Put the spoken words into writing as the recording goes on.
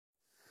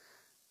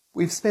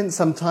We've spent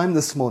some time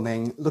this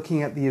morning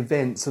looking at the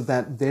events of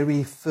that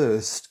very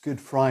first Good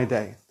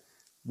Friday.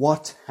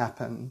 What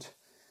happened?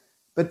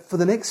 But for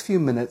the next few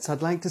minutes,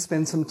 I'd like to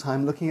spend some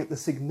time looking at the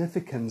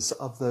significance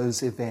of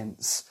those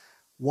events.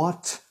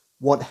 What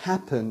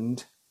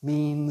happened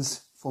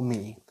means for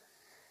me.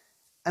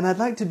 And I'd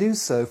like to do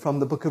so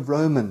from the book of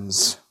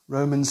Romans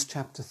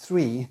chapter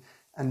 3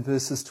 and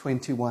verses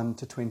 21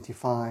 to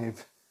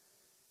 25.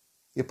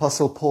 The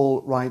Apostle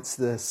Paul writes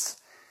this,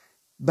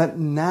 "But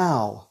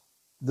now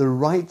the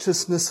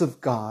righteousness of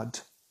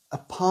God,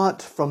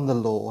 apart from the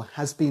law,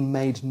 has been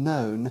made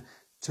known,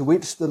 to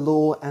which the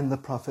law and the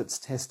prophets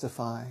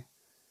testify.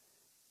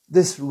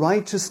 This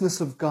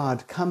righteousness of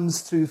God comes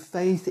through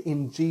faith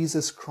in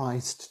Jesus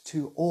Christ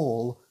to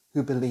all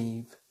who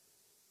believe.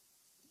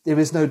 There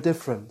is no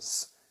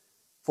difference,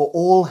 for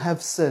all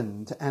have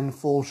sinned and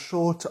fall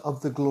short of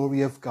the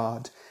glory of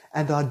God,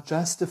 and are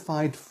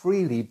justified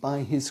freely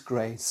by his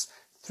grace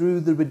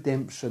through the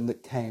redemption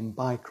that came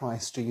by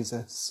Christ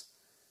Jesus.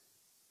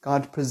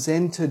 God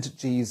presented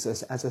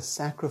Jesus as a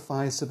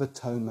sacrifice of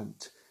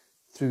atonement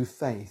through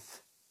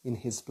faith in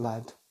his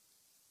blood."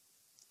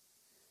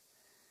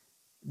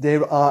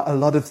 There are a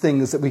lot of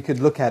things that we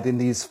could look at in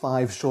these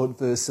 5 short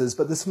verses,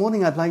 but this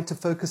morning I'd like to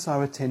focus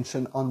our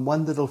attention on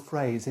one little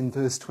phrase in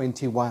verse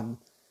 21,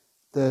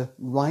 the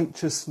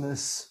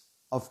righteousness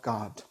of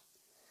God.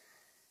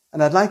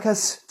 And I'd like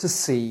us to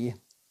see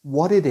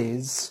what it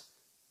is,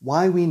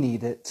 why we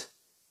need it,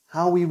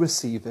 how we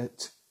receive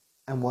it,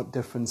 and what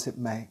difference it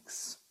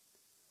makes.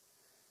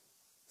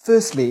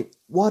 Firstly,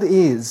 what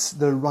is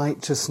the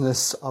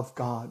righteousness of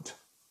God?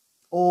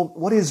 Or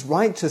what is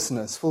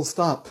righteousness? Full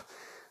stop.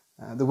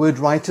 The word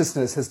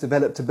righteousness has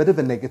developed a bit of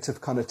a negative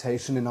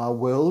connotation in our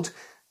world.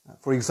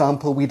 For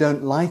example, we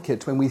don't like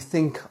it when we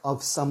think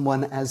of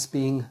someone as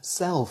being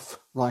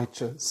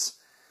self-righteous.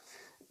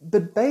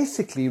 But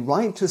basically,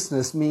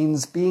 righteousness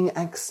means being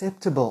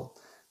acceptable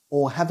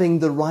or having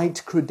the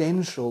right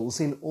credentials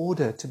in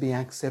order to be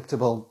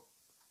acceptable.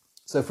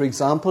 So, for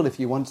example, if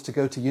you want to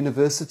go to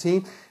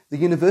university, the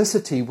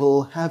university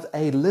will have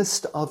a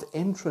list of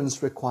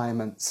entrance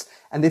requirements.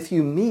 And if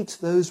you meet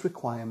those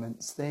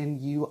requirements, then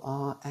you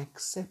are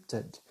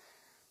accepted.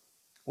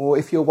 Or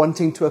if you're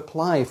wanting to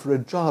apply for a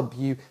job,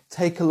 you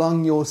take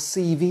along your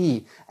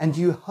CV and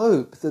you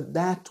hope that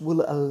that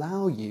will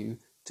allow you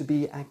to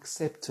be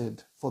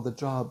accepted for the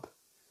job.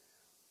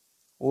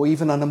 Or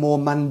even on a more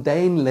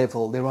mundane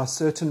level, there are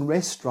certain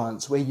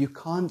restaurants where you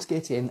can't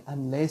get in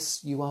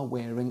unless you are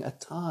wearing a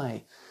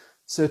tie.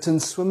 Certain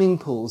swimming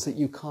pools that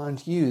you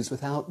can't use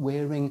without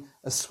wearing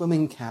a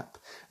swimming cap.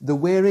 The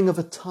wearing of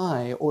a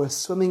tie or a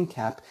swimming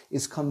cap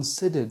is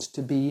considered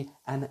to be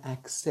an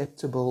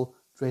acceptable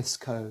dress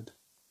code.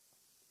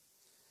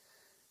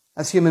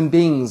 As human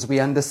beings, we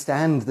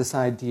understand this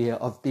idea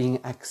of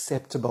being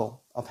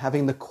acceptable, of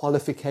having the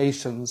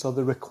qualifications or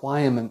the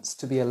requirements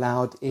to be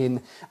allowed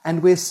in.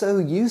 And we're so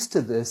used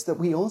to this that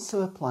we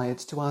also apply it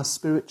to our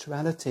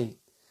spirituality.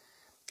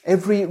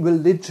 Every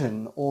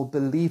religion or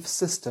belief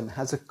system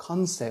has a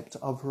concept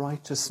of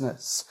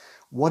righteousness,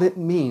 what it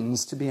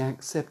means to be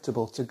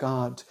acceptable to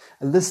God,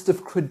 a list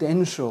of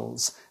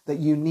credentials that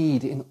you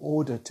need in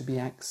order to be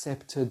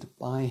accepted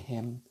by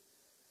him.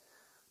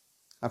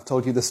 I've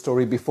told you the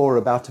story before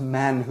about a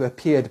man who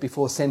appeared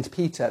before St.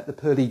 Peter at the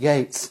pearly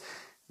gates.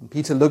 And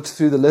Peter looked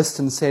through the list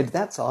and said,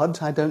 "That's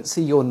odd, I don't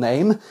see your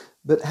name,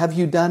 but have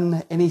you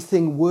done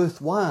anything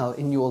worthwhile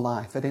in your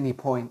life at any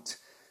point?"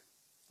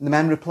 And the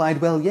man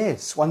replied, "Well,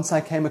 yes, once I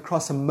came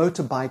across a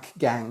motorbike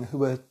gang who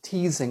were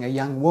teasing a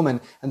young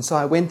woman, and so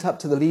I went up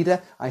to the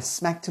leader, I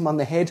smacked him on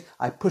the head,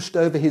 I pushed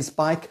over his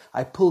bike,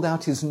 I pulled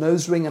out his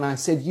nose ring, and I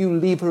said, 'You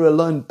leave her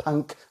alone,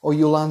 punk, or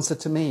you'll answer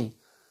to me.'"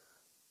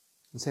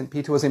 And St.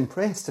 Peter was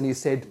impressed, and he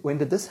said, "When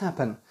did this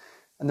happen?"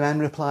 And the man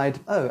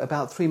replied, "Oh,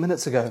 about 3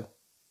 minutes ago."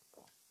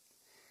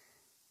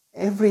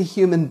 Every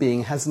human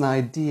being has an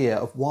idea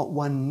of what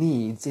one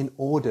needs in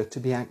order to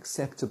be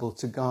acceptable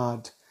to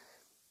God.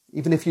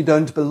 Even if you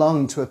don't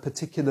belong to a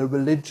particular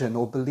religion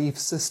or belief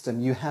system,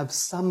 you have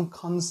some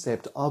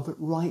concept of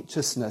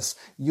righteousness,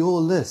 your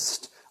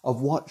list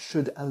of what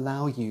should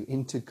allow you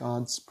into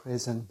God's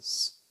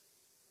presence.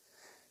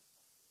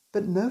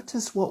 But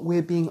notice what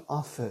we're being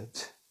offered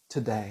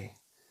today.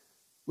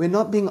 We're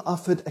not being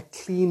offered a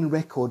clean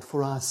record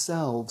for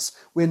ourselves.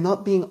 We're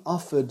not being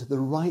offered the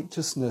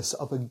righteousness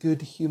of a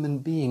good human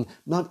being,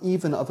 not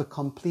even of a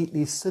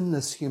completely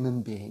sinless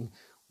human being.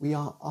 We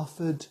are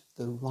offered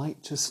the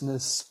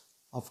righteousness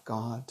of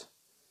God.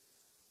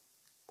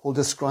 Paul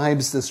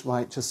describes this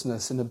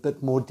righteousness in a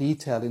bit more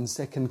detail in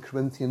 2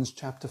 Corinthians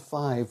chapter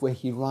 5, where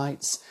he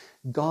writes,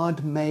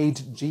 "God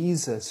made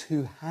Jesus,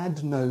 who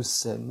had no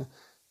sin,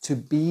 to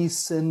be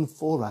sin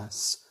for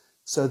us,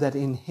 so that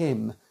in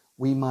him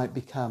we might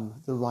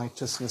become the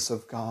righteousness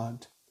of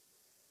God."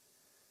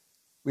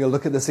 We'll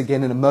look at this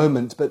again in a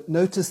moment, but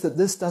notice that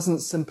this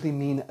doesn't simply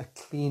mean a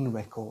clean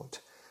record.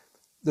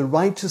 The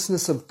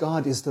righteousness of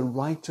God is the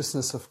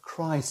righteousness of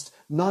Christ,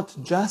 not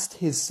just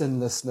his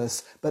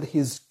sinlessness, but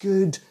his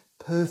good,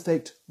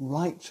 perfect,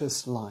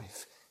 righteous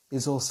life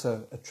is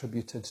also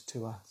attributed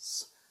to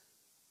us.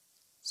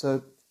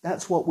 So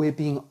that's what we're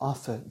being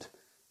offered,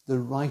 the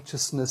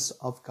righteousness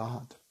of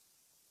God.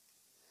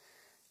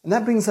 And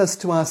that brings us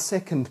to our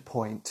second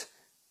point.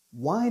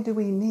 Why do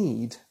we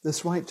need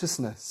this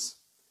righteousness?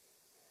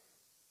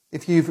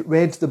 If you've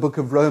read the book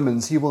of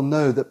Romans, you will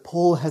know that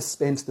Paul has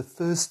spent the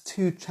first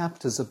 2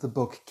 chapters of the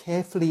book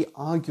carefully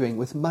arguing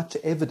with much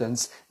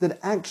evidence that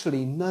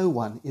actually no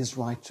one is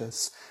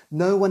righteous.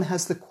 No one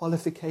has the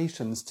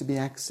qualifications to be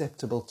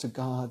acceptable to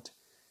God.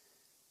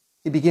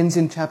 He begins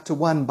in chapter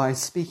 1 by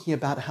speaking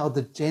about how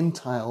the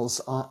Gentiles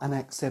are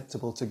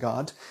unacceptable to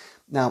God.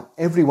 Now,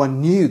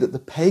 everyone knew that the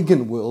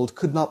pagan world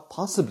could not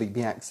possibly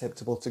be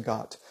acceptable to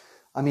God.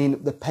 I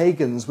mean, the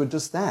pagans were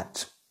just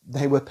that.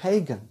 They were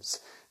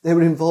pagans. They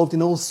were involved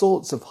in all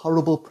sorts of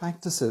horrible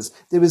practices.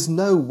 There is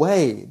no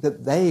way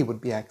that they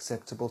would be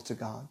acceptable to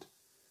God.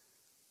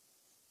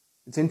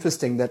 It's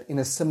interesting that in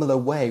a similar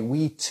way,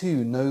 we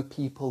too know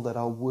people that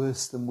are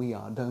worse than we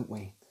are, don't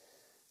we?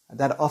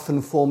 That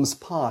often forms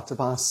part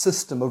of our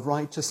system of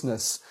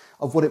righteousness,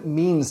 of what it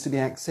means to be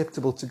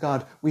acceptable to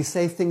God. We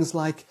say things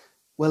like,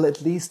 well,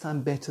 at least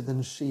I'm better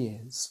than she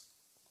is.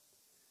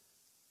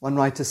 One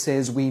writer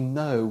says we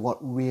know what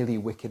really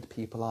wicked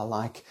people are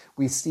like.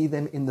 We see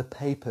them in the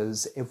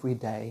papers every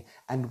day,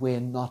 and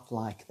we're not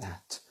like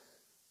that.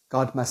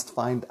 God must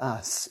find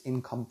us,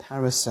 in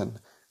comparison,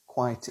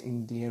 quite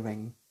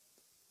endearing.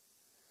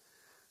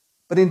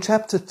 But in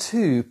chapter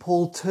 2,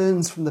 Paul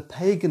turns from the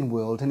pagan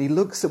world and he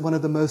looks at one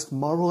of the most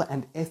moral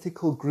and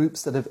ethical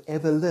groups that have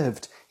ever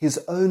lived, his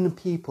own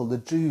people, the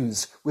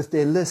Jews, with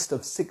their list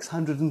of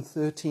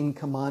 613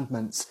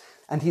 commandments.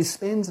 And he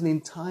spends an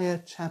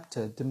entire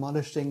chapter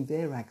demolishing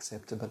their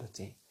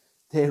acceptability,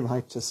 their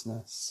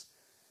righteousness.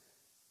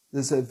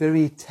 There's a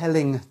very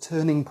telling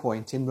turning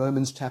point in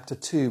Romans chapter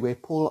 2 where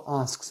Paul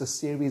asks a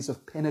series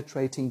of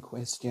penetrating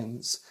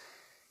questions.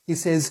 He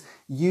says,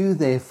 "You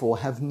therefore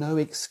have no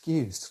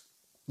excuse,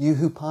 you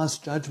who pass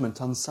judgment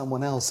on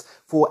someone else,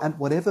 for at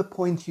whatever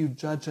point you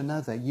judge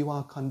another, you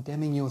are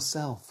condemning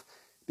yourself,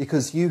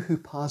 because you who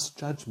pass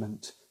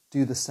judgment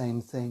do the same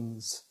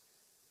things."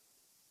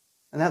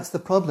 And that's the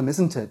problem,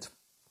 isn't it?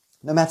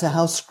 No matter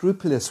how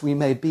scrupulous we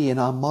may be in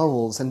our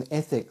morals and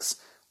ethics,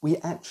 we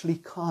actually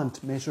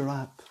can't measure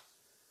up.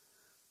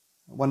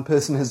 One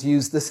person has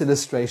used this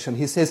illustration.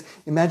 He says,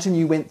 imagine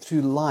you went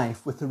through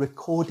life with a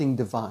recording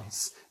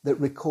device that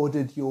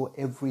recorded your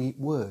every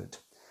word.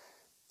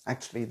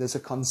 Actually, there's a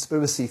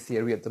conspiracy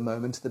theory at the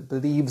moment that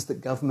believes that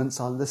governments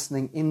are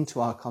listening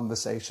into our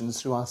conversations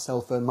through our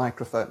cell phone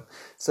microphone.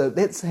 So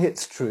let's say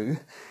it's true.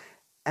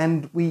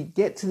 And we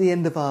get to the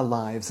end of our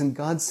lives and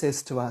God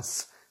says to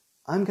us,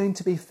 I'm going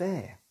to be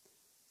fair.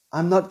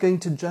 I'm not going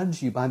to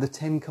judge you by the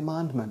 10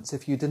 Commandments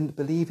if you didn't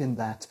believe in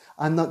that.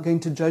 I'm not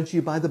going to judge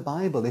you by the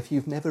Bible if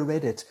you've never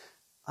read it.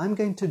 I'm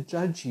going to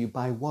judge you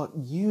by what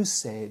you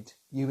said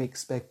you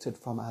expected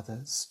from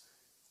others.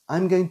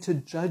 I'm going to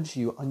judge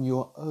you on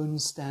your own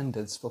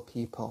standards for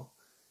people.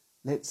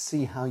 Let's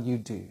see how you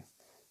do.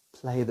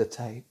 Play the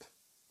tape.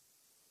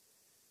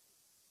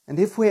 And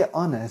if we're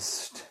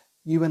honest,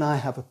 you and I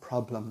have a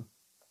problem.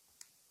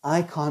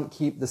 I can't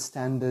keep the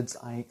standards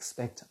I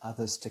expect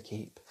others to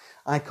keep.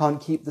 I can't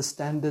keep the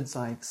standards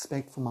I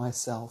expect for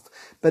myself.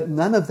 But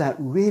none of that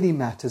really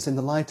matters in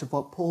the light of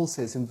what Paul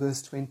says in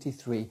verse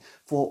 23,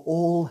 for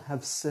all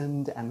have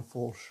sinned and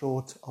fall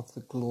short of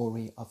the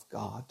glory of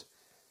God.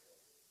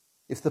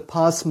 If the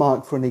pass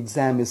mark for an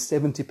exam is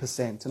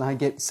 70% and I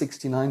get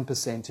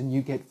 69% and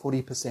you get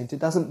 40%, it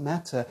doesn't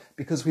matter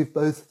because we've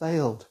both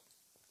failed.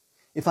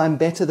 If I'm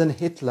better than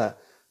Hitler,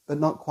 but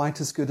not quite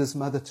as good as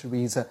Mother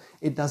Teresa,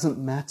 it doesn't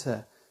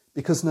matter,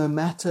 because no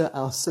matter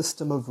our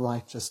system of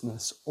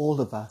righteousness, all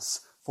of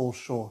us fall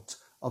short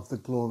of the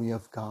glory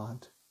of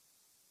God.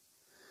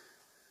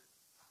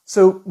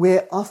 So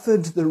we're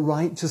offered the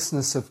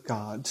righteousness of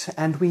God,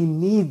 and we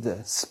need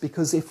this,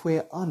 because if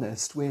we're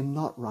honest, we're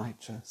not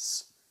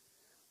righteous.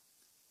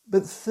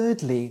 But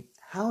thirdly,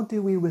 how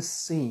do we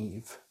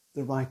receive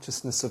the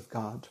righteousness of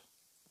God?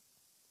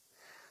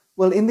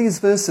 Well, in these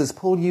verses,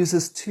 Paul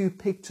uses 2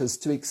 pictures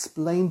to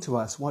explain to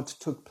us what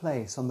took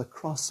place on the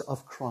cross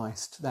of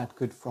Christ that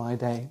Good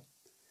Friday.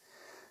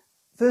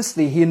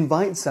 Firstly, he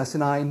invites us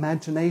in our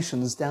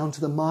imaginations down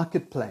to the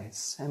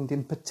marketplace, and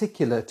in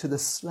particular to the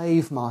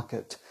slave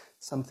market,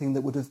 something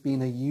that would have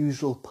been a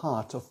usual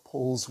part of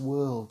Paul's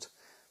world.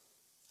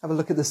 Have a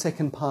look at the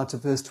second part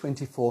of verse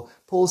 24.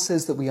 Paul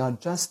says that we are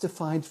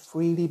justified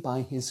freely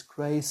by his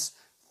grace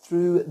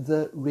through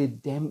the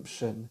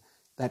redemption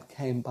that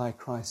came by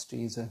Christ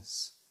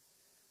Jesus.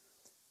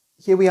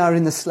 Here we are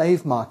in the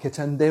slave market,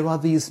 and there are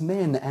these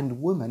men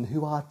and women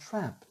who are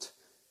trapped.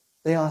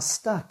 They are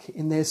stuck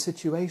in their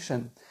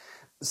situation.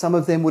 Some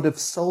of them would have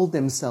sold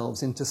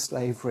themselves into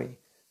slavery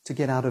to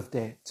get out of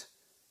debt.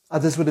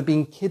 Others would have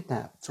been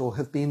kidnapped or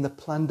have been the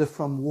plunder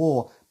from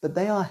war, but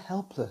they are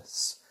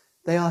helpless.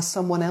 They are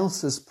someone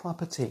else's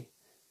property.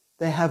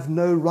 They have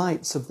no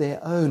rights of their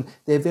own.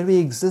 Their very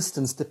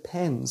existence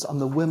depends on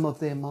the whim of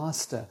their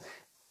master.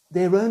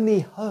 Their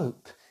only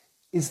hope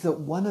is that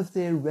one of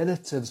their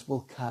relatives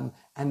will come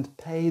and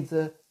pay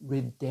the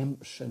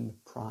redemption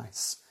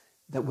price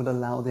that will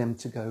allow them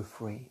to go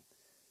free.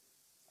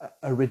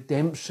 A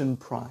redemption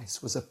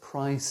price was a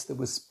price that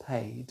was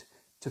paid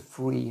to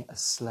free a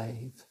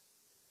slave.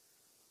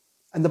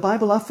 And the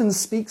Bible often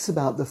speaks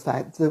about the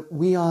fact that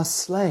we are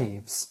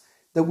slaves,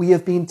 that we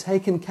have been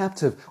taken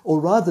captive, or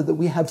rather that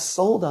we have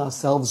sold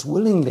ourselves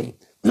willingly.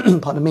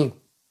 Pardon me.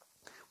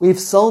 We've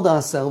sold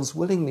ourselves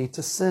willingly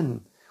to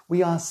sin.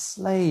 We are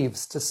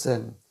slaves to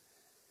sin.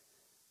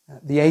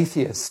 The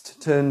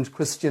atheist turned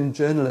Christian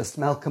journalist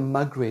Malcolm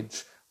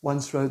Muggeridge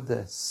once wrote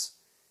this: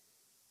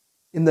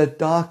 "In the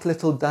dark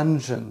little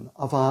dungeon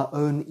of our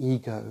own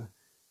ego,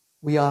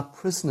 we are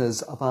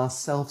prisoners of our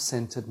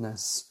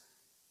self-centeredness,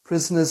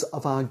 prisoners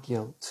of our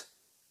guilt,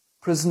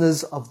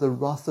 prisoners of the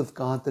wrath of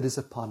God that is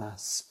upon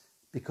us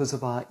because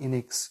of our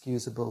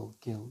inexcusable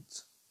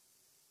guilt.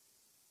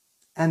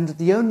 And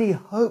the only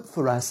hope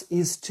for us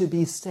is to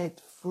be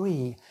set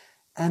free,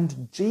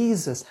 and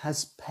Jesus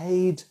has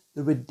paid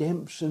the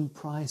redemption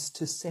price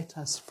to set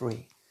us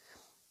free."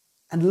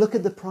 And look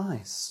at the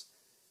price.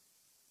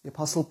 The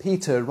Apostle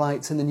Peter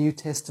writes in the New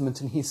Testament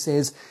and he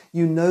says,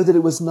 "You know that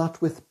it was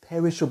not with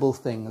perishable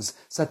things,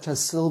 such as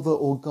silver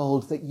or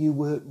gold, that you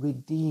were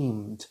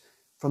redeemed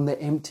from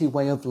the empty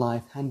way of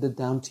life handed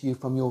down to you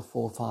from your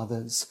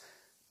forefathers,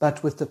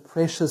 but with the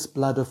precious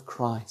blood of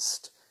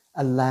Christ,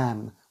 a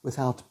lamb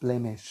without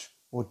blemish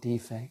or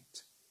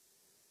defect."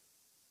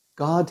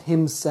 God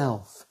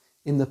himself,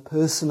 in the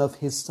person of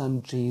his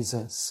Son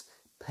Jesus,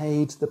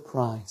 paid the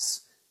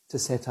price to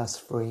set us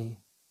free.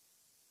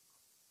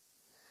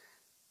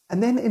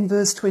 And then in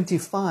verse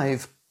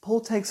 25,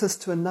 Paul takes us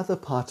to another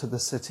part of the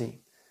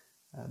city,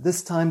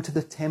 this time to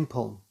the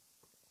temple.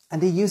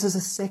 And he uses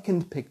a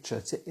second picture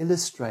to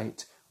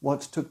illustrate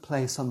what took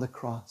place on the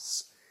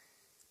cross.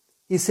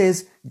 He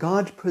says,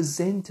 God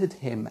presented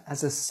him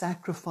as a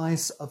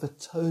sacrifice of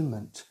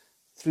atonement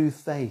through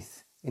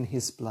faith in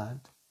his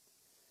blood.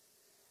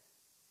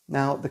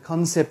 Now, the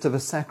concept of a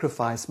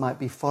sacrifice might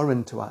be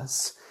foreign to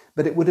us,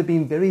 but it would have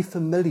been very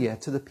familiar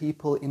to the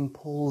people in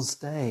Paul's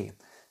day.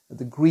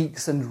 The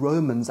Greeks and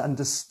Romans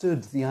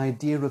understood the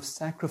idea of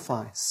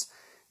sacrifice.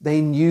 They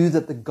knew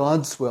that the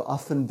gods were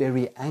often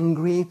very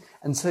angry,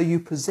 and so you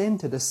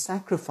presented a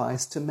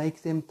sacrifice to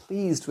make them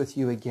pleased with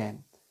you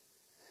again.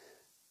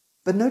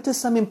 But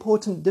notice some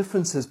important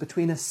differences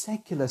between a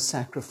secular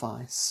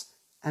sacrifice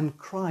and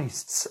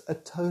Christ's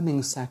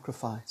atoning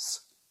sacrifice.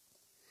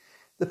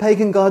 The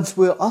pagan gods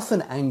were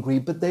often angry,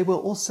 but they were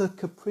also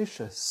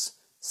capricious,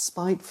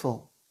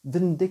 spiteful,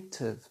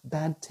 vindictive,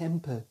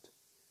 bad-tempered.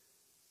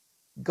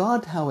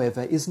 God,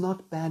 however, is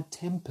not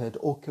bad-tempered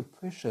or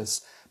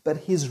capricious,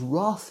 but his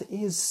wrath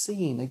is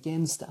seen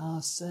against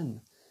our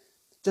sin.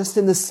 Just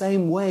in the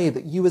same way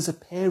that you as a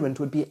parent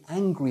would be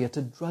angry at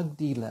a drug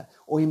dealer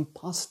or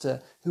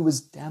imposter who was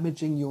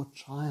damaging your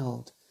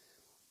child.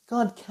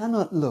 God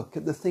cannot look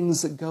at the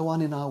things that go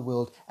on in our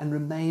world and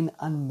remain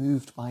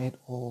unmoved by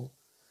it all.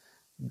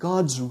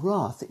 God's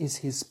wrath is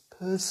his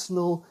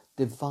personal,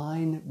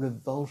 divine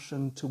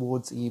revulsion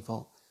towards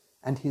evil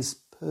and his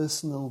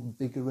personal,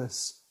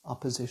 vigorous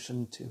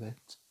opposition to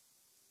it.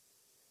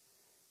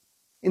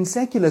 In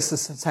secular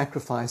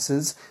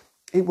sacrifices,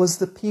 it was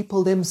the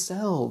people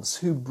themselves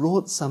who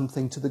brought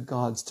something to the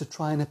gods to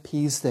try and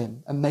appease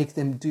them and make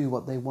them do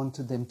what they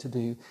wanted them to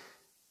do.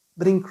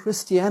 But in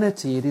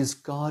Christianity, it is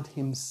God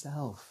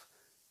himself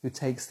who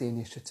takes the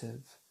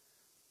initiative.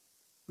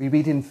 We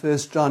read in 1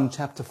 John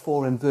chapter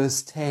 4 and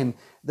verse 10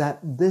 that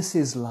this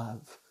is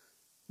love,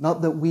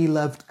 not that we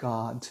loved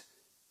God,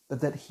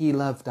 but that he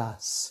loved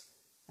us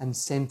and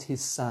sent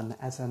his Son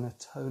as an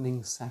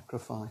atoning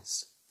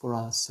sacrifice for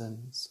our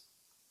sins.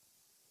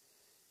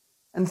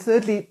 And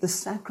thirdly, the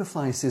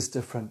sacrifice is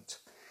different.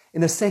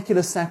 In a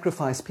secular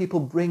sacrifice, people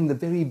bring the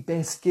very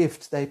best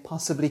gift they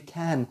possibly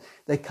can.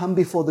 They come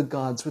before the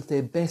gods with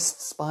their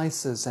best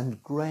spices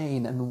and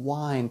grain and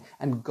wine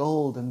and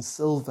gold and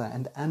silver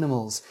and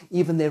animals,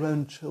 even their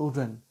own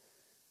children.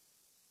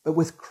 But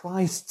with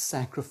Christ's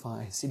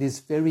sacrifice, it is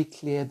very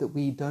clear that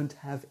we don't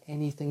have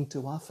anything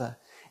to offer.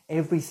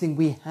 Everything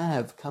we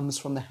have comes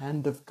from the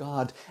hand of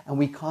God, and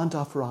we can't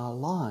offer our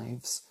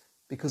lives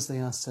because they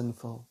are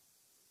sinful.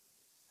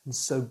 And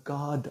so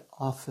God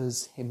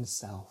offers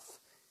himself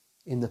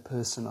in the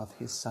person of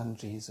his Son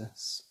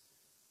Jesus.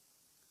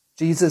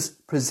 Jesus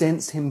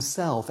presents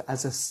himself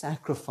as a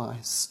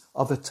sacrifice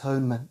of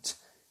atonement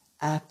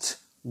at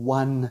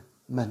one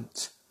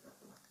moment.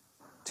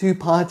 Two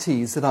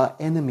parties that are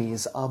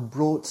enemies are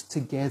brought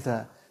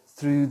together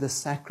through the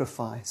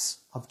sacrifice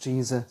of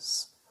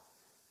Jesus.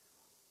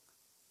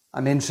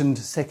 I mentioned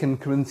 2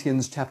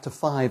 Corinthians chapter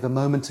 5 a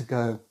moment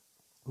ago.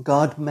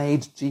 God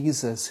made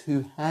Jesus,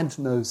 who had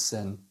no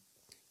sin,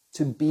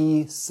 to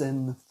be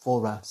sin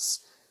for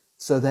us,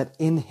 so that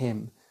in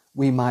him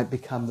we might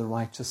become the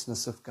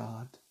righteousness of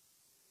God.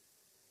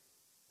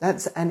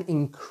 That's an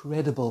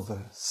incredible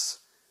verse.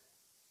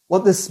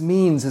 What this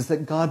means is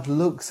that God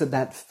looks at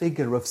that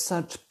figure of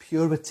such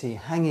purity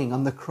hanging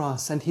on the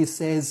cross and he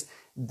says,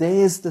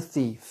 there's the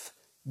thief,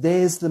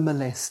 there's the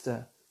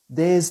molester,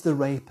 there's the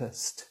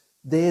rapist,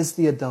 There's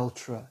the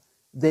adulterer.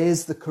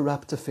 There's the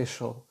corrupt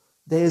official.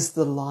 There's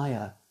the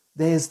liar.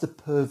 There's the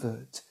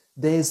pervert.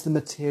 There's the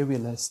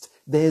materialist.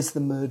 There's the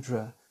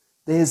murderer.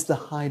 There's the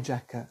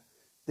hijacker.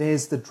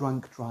 There's the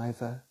drunk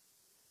driver.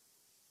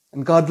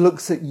 And God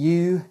looks at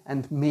you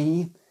and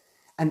me,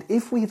 and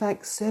if we've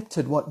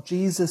accepted what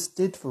Jesus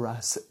did for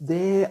us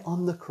there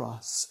on the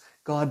cross,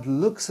 God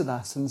looks at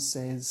us and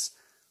says,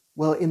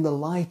 well, in the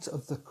light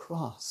of the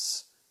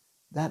cross,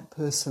 that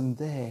person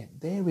there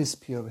is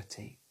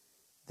purity,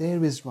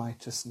 there is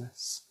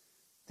righteousness,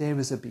 there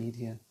is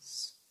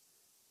obedience.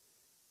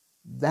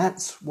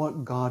 That's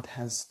what God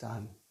has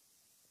done.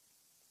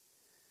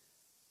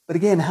 But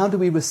again, how do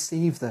we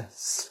receive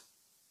this?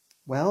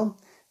 Well,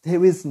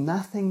 there is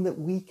nothing that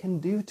we can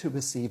do to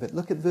receive it.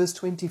 Look at verse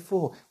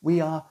 24. We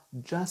are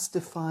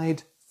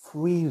justified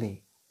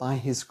freely by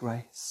his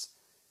grace.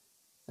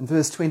 And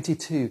verse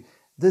 22,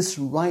 this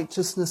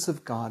righteousness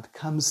of God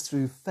comes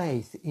through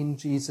faith in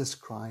Jesus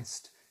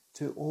Christ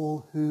to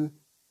all who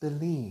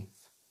believe.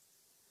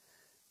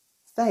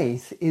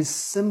 Faith is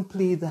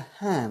simply the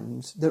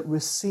hand that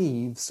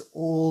receives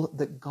all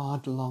that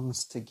God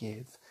longs to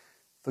give,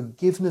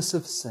 forgiveness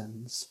of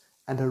sins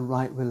and a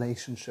right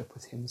relationship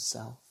with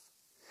himself.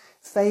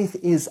 Faith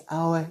is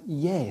our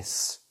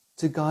yes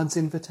to God's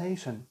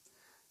invitation.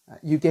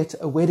 You get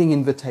a wedding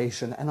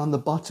invitation, and on the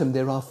bottom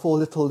there are 4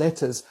 little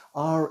letters,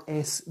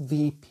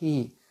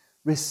 RSVP,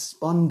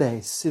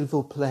 Responde, s'il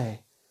vous plaît.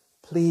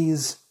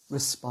 Please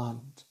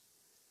respond.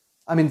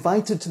 I'm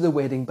invited to the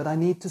wedding, but I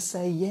need to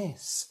say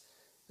yes.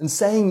 And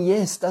saying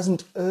yes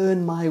doesn't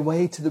earn my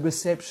way to the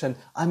reception.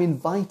 I'm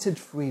invited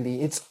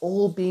freely. It's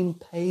all been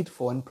paid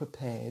for and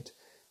prepared.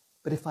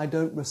 But if I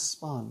don't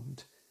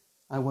respond,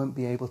 I won't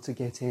be able to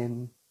get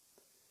in.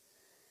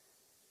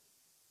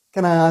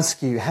 Can I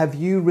ask you, have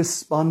you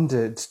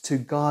responded to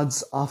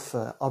God's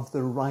offer of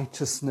the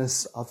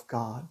righteousness of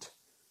God,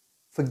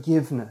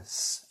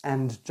 forgiveness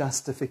and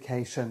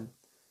justification?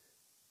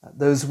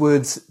 Those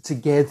words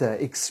together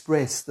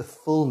express the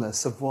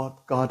fullness of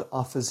what God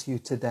offers you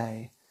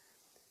today.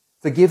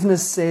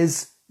 Forgiveness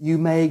says you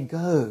may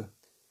go.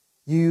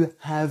 You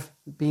have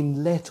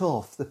been let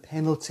off the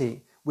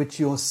penalty which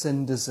your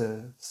sin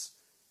deserves.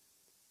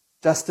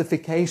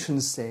 Justification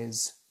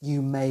says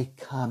you may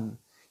come.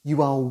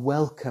 You are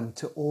welcome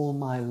to all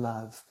my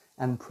love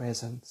and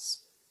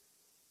presence.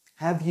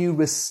 Have you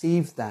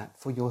received that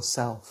for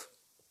yourself?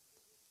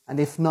 And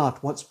if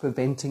not, what's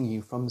preventing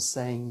you from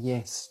saying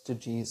yes to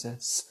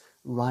Jesus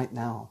right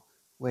now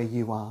where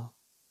you are?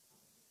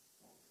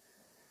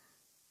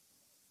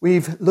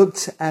 We've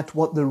looked at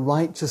what the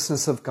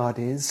righteousness of God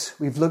is.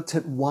 We've looked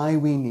at why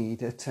we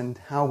need it and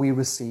how we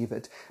receive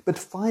it. But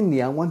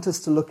finally, I want us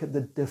to look at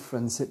the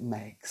difference it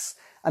makes.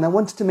 And I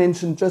wanted to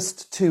mention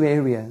just 2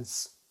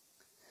 areas.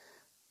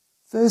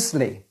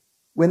 Firstly,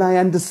 when I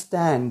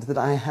understand that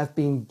I have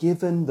been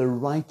given the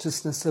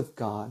righteousness of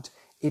God,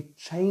 it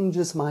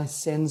changes my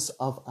sense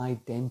of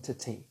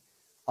identity,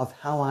 of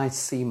how I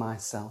see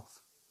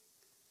myself.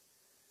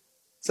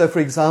 So, for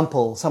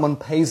example, someone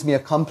pays me a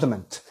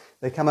compliment.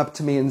 They come up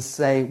to me and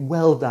say,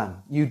 well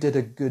done, you did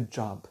a good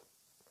job.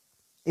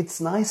 It's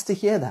nice to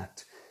hear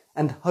that,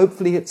 and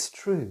hopefully it's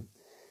true.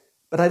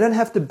 But I don't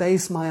have to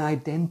base my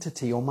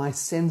identity or my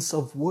sense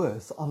of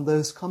worth on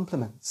those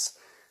compliments.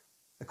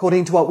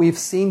 According to what we've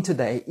seen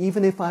today,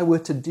 even if I were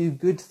to do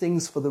good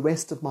things for the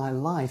rest of my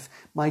life,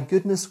 my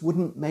goodness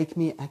wouldn't make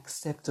me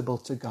acceptable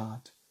to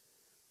God.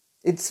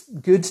 It's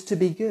good to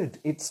be good.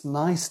 It's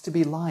nice to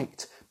be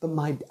liked, but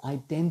my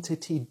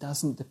identity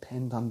doesn't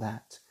depend on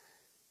that.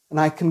 And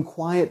I can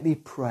quietly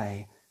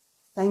pray,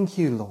 thank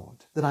you,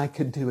 Lord, that I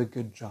could do a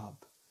good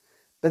job.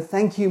 But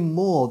thank you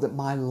more that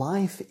my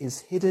life is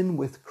hidden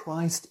with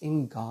Christ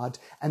in God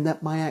and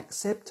that my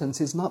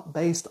acceptance is not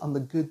based on the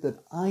good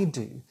that I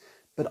do,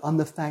 but on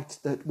the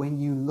fact that when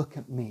you look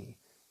at me,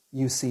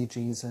 you see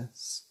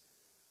Jesus.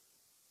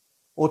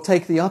 Or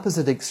take the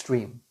opposite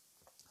extreme.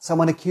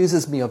 Someone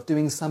accuses me of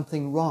doing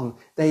something wrong.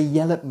 They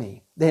yell at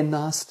me. They're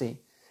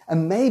nasty.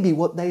 And maybe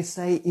what they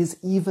say is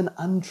even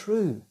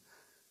untrue.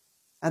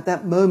 At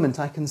that moment,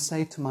 I can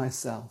say to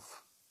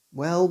myself,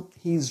 well,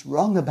 he's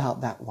wrong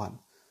about that one.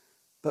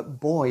 But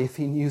boy, if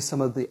he knew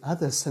some of the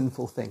other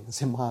sinful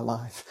things in my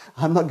life,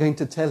 I'm not going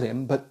to tell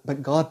him,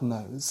 but God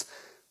knows.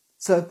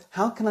 So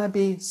how can I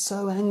be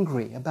so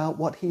angry about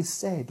what he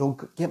said or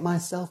get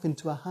myself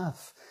into a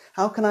huff?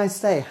 How can I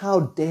say, how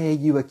dare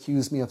you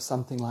accuse me of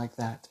something like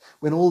that,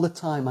 when all the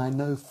time I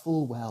know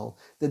full well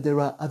that there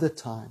are other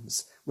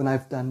times when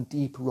I've done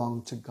deep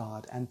wrong to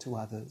God and to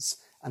others,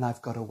 and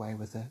I've got away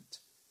with it?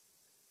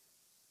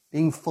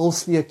 Being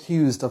falsely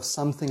accused of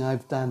something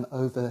I've done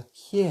over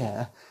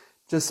here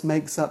just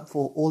makes up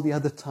for all the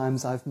other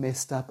times I've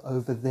messed up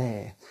over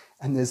there,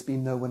 and there's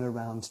been no one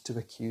around to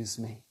accuse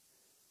me.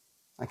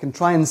 I can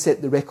try and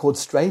set the record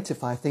straight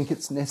if I think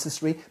it's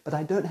necessary, but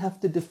I don't have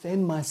to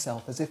defend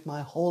myself as if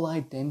my whole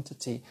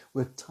identity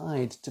were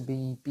tied to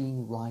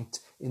being right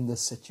in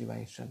this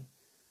situation.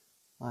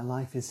 My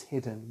life is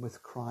hidden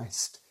with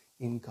Christ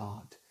in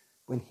God.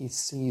 When he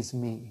sees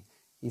me,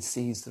 he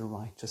sees the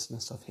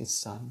righteousness of his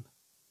Son.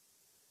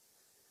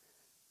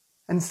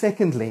 And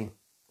secondly,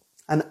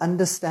 an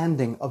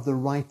understanding of the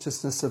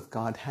righteousness of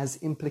God has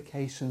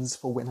implications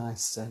for when I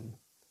sin.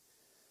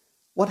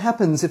 What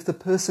happens if the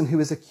person who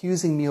is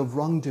accusing me of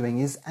wrongdoing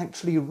is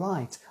actually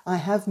right? I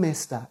have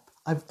messed up.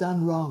 I've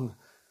done wrong.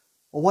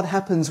 Or what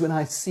happens when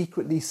I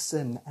secretly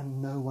sin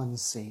and no one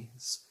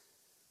sees?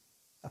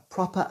 A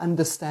proper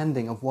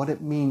understanding of what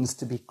it means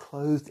to be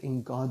clothed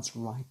in God's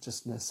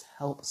righteousness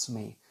helps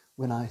me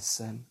when I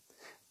sin.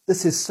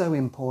 This is so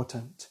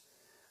important.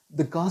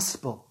 The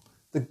gospel,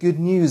 the good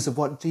news of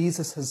what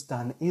Jesus has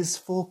done, is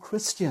for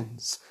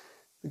Christians.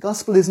 The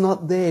gospel is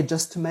not there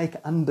just to make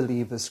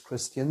unbelievers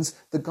Christians.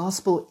 The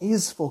gospel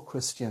is for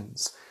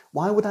Christians.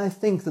 Why would I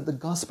think that the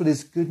gospel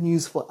is good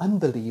news for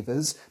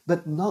unbelievers,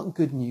 but not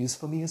good news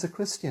for me as a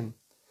Christian?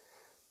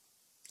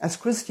 As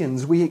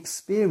Christians, we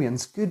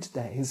experience good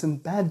days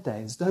and bad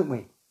days, don't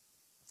we?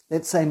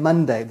 Let's say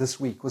Monday this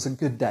week was a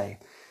good day.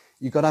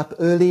 You got up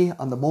early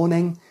on the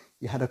morning,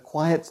 you had a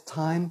quiet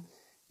time,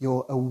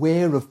 you're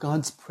aware of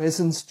God's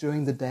presence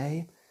during the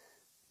day.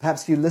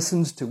 Perhaps you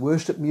listened to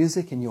worship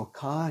music in your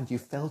car and you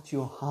felt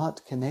your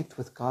heart connect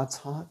with God's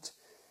heart.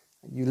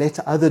 You let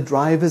other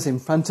drivers in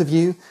front of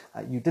you.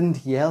 You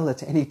didn't yell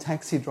at any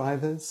taxi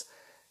drivers.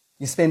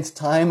 You spent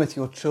time with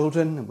your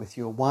children and with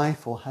your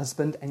wife or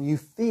husband, and you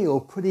feel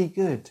pretty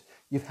good.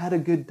 You've had a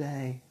good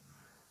day.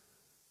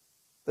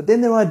 But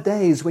then there are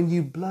days when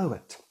you blow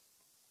it.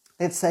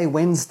 Let's say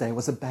Wednesday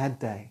was a bad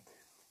day.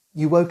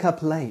 You woke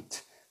up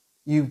late.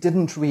 You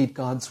didn't read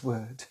God's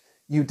word.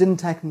 You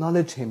didn't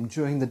acknowledge him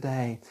during the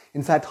day.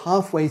 In fact,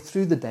 halfway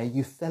through the day,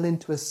 you fell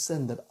into a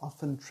sin that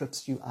often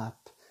trips you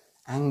up.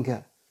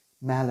 Anger,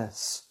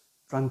 malice,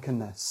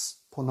 drunkenness,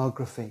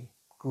 pornography,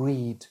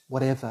 greed,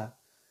 whatever.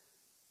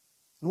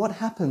 And what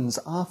happens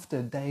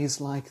after days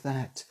like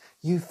that?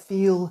 You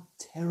feel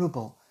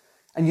terrible.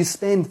 And you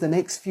spend the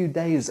next few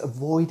days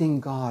avoiding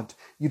God.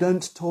 You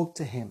don't talk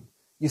to him.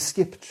 You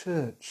skip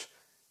church.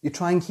 You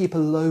try and keep a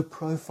low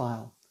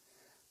profile.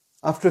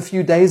 After a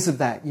few days of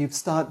that, you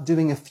start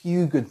doing a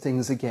few good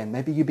things again.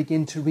 Maybe you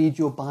begin to read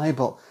your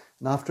Bible,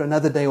 and after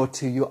another day or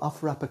two, you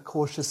offer up a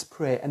cautious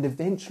prayer, and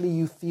eventually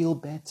you feel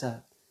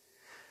better.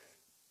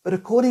 But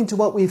according to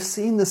what we've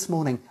seen this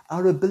morning,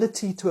 our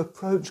ability to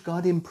approach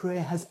God in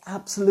prayer has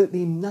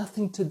absolutely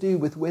nothing to do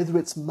with whether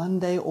it's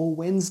Monday or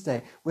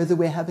Wednesday, whether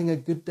we're having a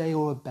good day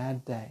or a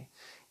bad day.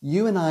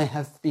 You and I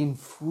have been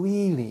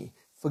freely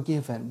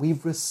forgiven.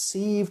 We've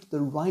received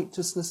the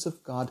righteousness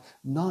of God,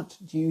 not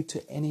due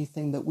to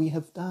anything that we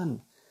have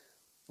done.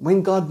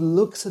 When God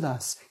looks at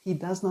us, he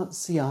does not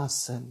see our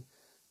sin,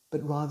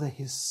 but rather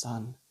his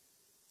Son.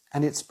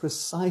 And it's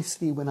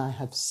precisely when I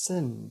have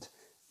sinned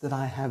that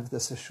I have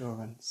this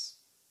assurance.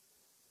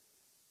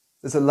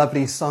 There's a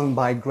lovely song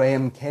by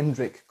Graham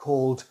Kendrick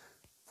called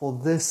 "For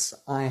This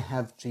I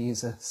Have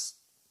Jesus."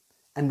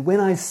 And when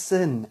I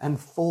sin and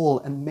fall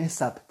and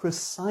mess up,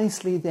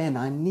 precisely then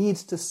I need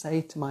to say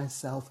to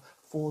myself,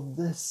 for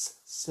this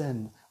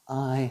sin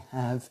I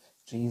have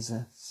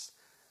Jesus.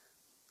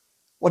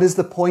 What is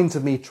the point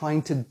of me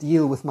trying to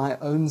deal with my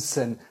own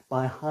sin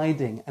by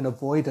hiding and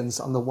avoidance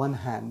on the one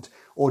hand,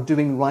 or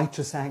doing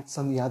righteous acts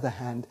on the other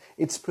hand?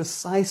 It's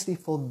precisely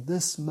for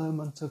this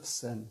moment of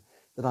sin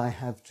that I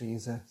have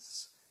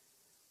Jesus.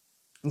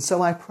 And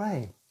so I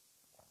pray,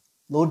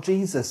 Lord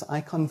Jesus, I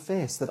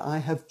confess that I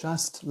have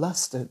just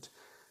lusted.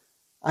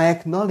 I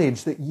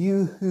acknowledge that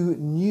you who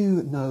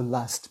knew no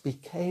lust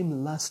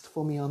became lust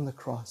for me on the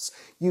cross.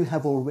 You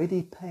have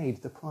already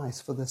paid the price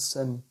for this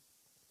sin.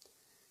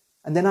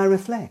 And then I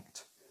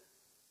reflect.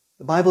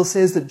 The Bible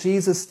says that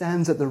Jesus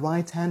stands at the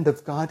right hand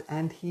of God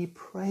and he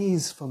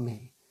prays for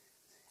me.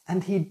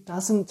 And he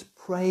doesn't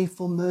pray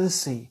for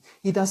mercy.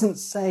 He doesn't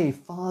say,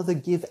 Father,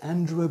 give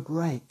Andrew a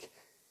break.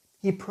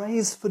 He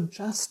prays for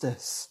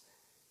justice.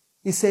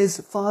 He says,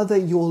 Father,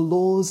 your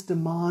laws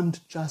demand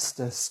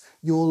justice.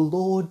 Your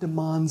law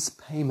demands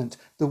payment.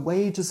 The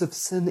wages of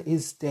sin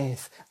is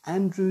death.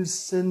 Andrew's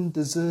sin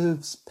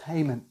deserves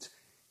payment.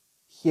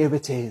 Here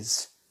it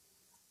is.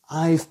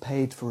 I've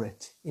paid for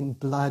it in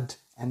blood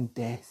and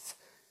death.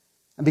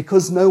 And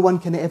because no one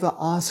can ever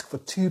ask for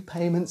two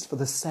payments for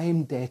the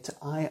same debt,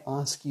 I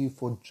ask you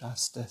for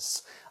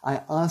justice.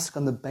 I ask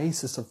on the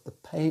basis of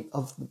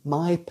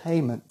my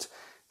payment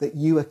that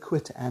you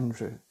acquit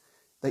Andrew,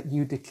 that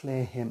you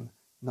declare him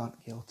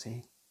not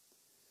guilty.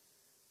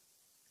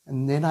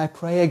 And then I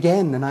pray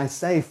again and I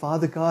say,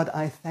 Father God,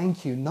 I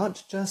thank you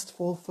not just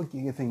for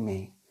forgiving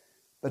me,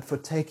 but for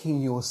taking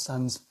your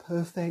Son's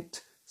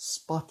perfect,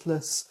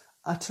 spotless,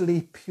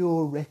 utterly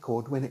pure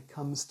record when it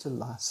comes to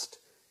lust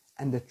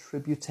and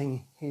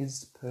attributing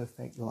his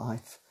perfect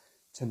life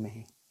to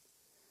me.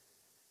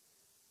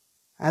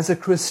 As a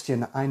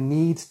Christian, I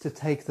need to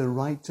take the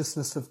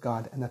righteousness of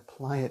God and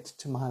apply it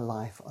to my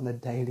life on a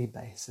daily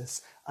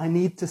basis. I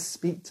need to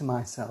speak to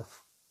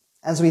myself.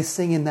 As we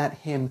sing in that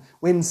hymn,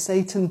 when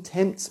Satan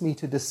tempts me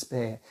to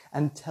despair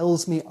and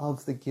tells me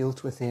of the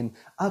guilt within,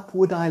 up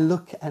would I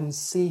look and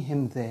see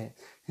him there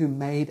who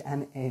made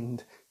an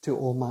end to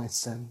all my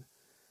sin.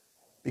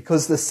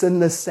 Because the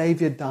sinless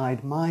Saviour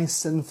died, my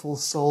sinful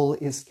soul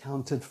is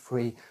counted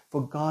free,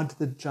 for God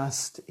the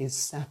just is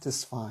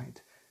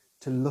satisfied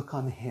to look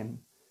on him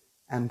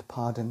and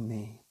pardon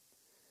me.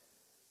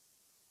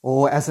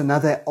 Or as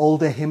another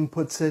older hymn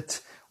puts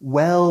it,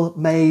 well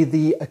may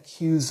the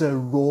accuser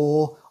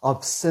roar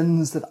of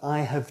sins that I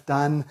have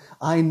done.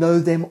 I know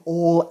them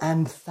all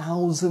and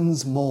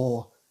thousands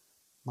more.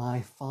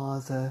 My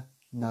Father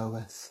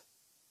knoweth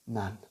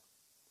none.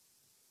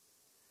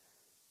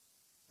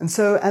 And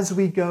so as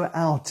we go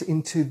out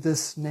into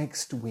this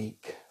next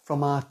week,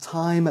 from our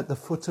time at the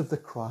foot of the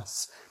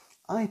cross,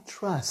 I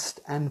trust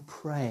and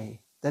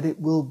pray that it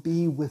will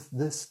be with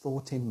this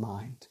thought in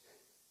mind.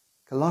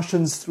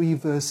 Colossians 3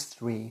 verse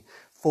 3,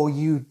 for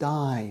you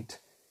died,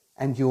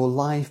 and your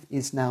life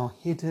is now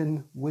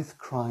hidden with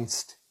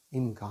Christ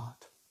in God.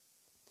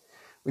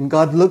 When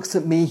God looks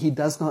at me, he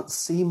does not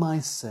see my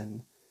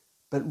sin,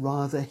 but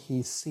rather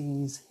he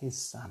sees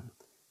his Son,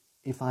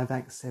 if I've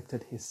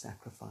accepted his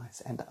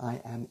sacrifice and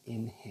I am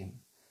in him.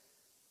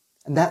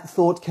 And that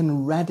thought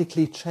can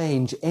radically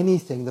change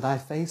anything that I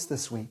face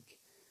this week.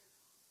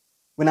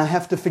 When I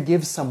have to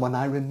forgive someone,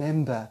 I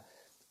remember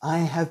I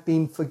have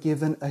been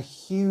forgiven a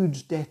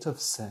huge debt of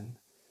sin.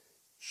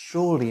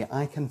 Surely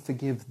I can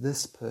forgive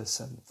this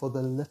person for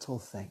the little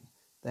thing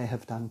they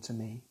have done to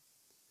me.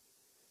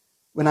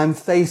 When I'm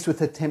faced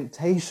with a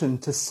temptation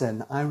to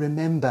sin, I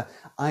remember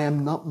I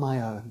am not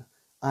my own.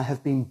 I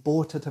have been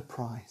bought at a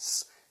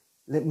price.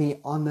 Let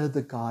me honor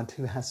the God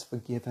who has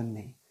forgiven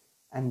me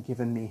and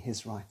given me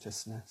his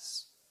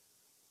righteousness.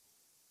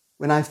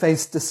 When I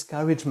face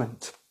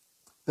discouragement,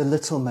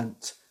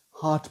 belittlement,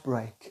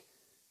 heartbreak,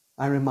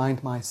 I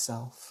remind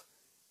myself,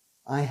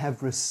 I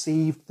have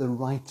received the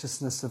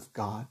righteousness of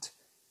God,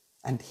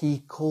 and he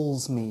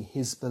calls me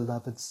his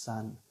beloved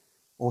son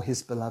or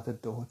his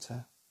beloved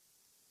daughter.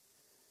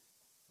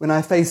 When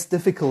I face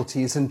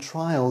difficulties and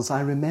trials,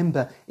 I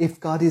remember, if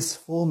God is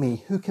for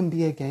me, who can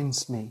be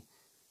against me?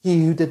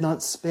 He who did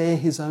not spare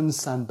his own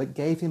son, but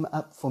gave him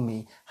up for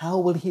me, how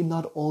will he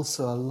not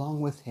also,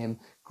 along with him,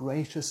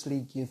 graciously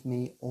give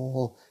me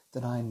all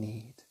that I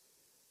need?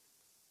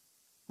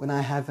 When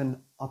I have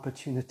an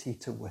opportunity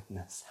to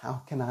witness,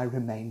 how can I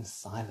remain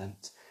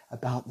silent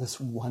about this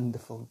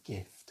wonderful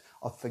gift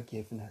of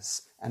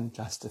forgiveness and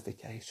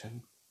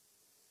justification?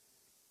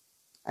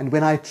 And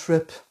when I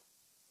trip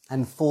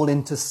and fall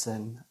into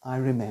sin, I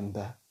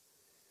remember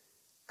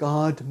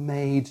God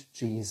made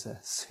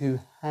Jesus, who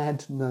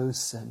had no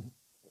sin,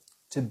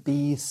 to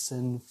be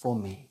sin for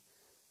me,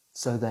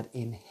 so that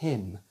in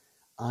him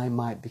I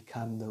might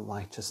become the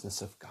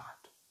righteousness of God.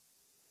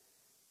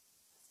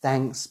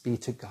 Thanks be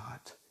to God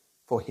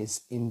for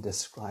his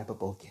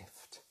indescribable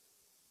gift.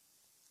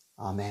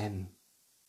 Amen.